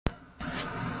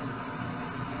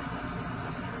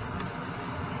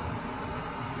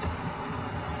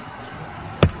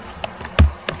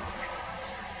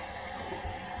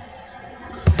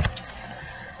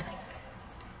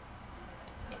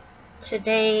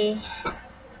Today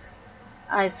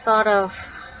I thought of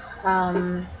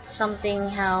something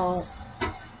how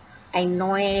I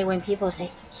know it when people say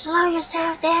slow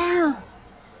yourself down.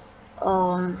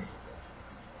 Um,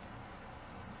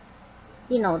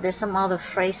 there's some other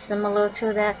phrase similar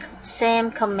to that.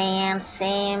 Same command,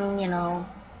 same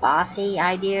bossy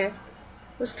idea.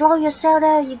 Well, slow yourself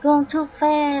down. You're going too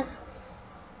fast.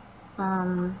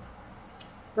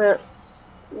 But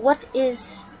what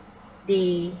is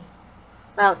the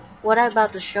about what I'm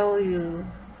about to show you?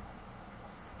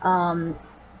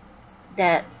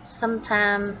 That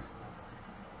sometimes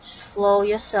slow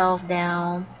yourself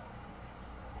down,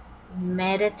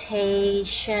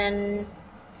 meditation,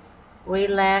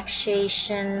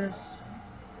 relaxations,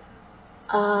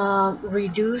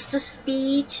 reduce the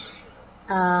speed,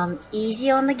 easy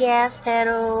on the gas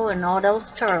pedal, and all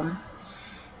those terms.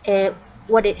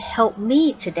 What it helped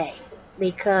me today,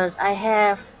 because I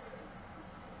have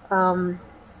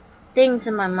things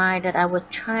in my mind that I was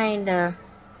trying to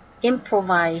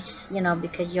improvise,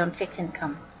 because you're on fixed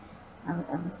income.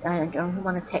 I don't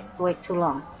want to take way too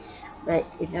long, but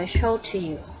if I show to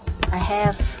you, I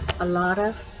have a lot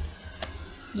of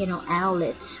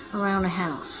outlets around the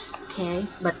house, okay,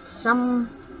 but some,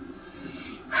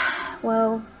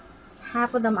 well,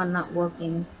 half of them are not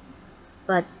working,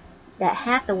 but that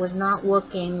half that was not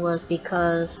working was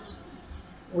because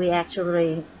we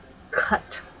actually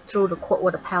cut through the cord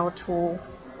with a power tool,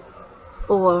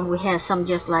 or we have some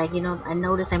just like, I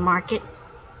noticed I mark it,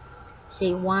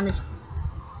 see one is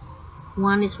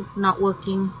not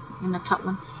working in the top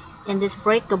one, and this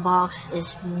breaker box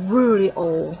is really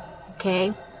old,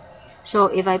 okay. So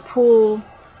if I plug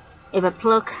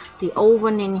the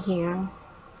oven in here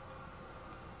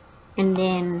and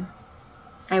then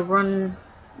I run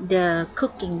the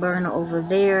cooking burner over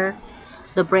there,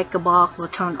 the breaker box will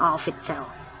turn off itself.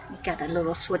 It got a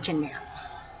little switch in there.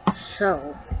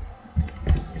 So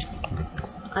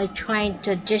I tried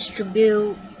to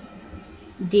distribute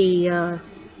the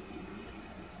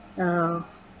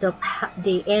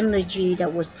energy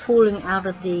that was pulling out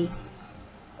of the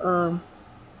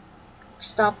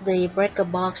stop the breaker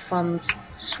box from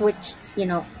switch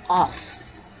off.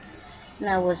 And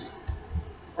I was,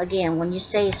 again, when you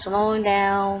say slowing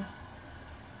down,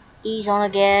 easy on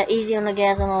the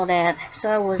gas and all that,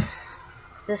 so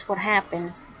this what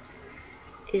happened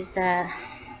is that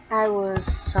I was,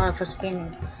 sorry for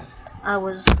spinning, I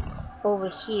was over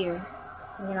here,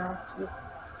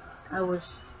 I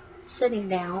was sitting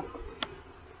down.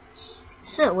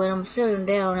 So when I'm sitting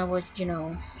down, I was,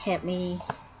 had me,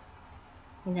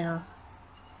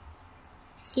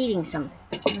 eating something.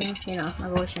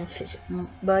 My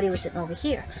body was sitting over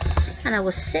here, and I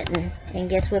was sitting, and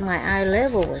guess where my eye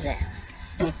level was at?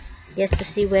 Guess to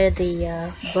see where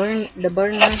the burner,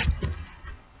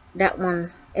 that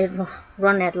one, it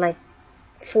run at like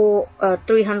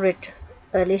 300,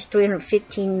 at least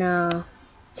 315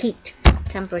 heat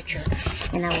temperature,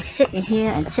 and I was sitting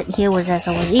here, and sitting here was as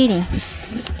I was eating.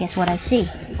 Guess what I see?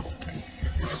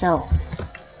 So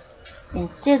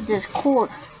instead, this cord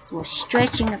was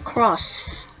stretching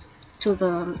across to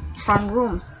the front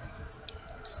room.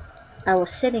 I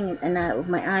was sitting, and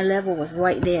my eye level was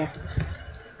right there,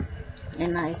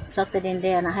 and I plugged it in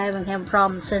there, and I haven't had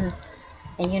problems since.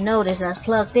 And you notice I was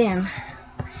plugged in,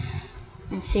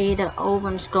 and see the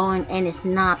oven's going, and it's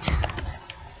not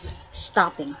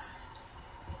stopping.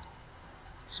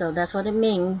 So that's what it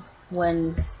means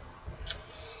when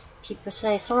people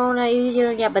say slow down,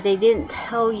 easier, yeah, but they didn't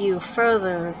tell you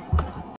further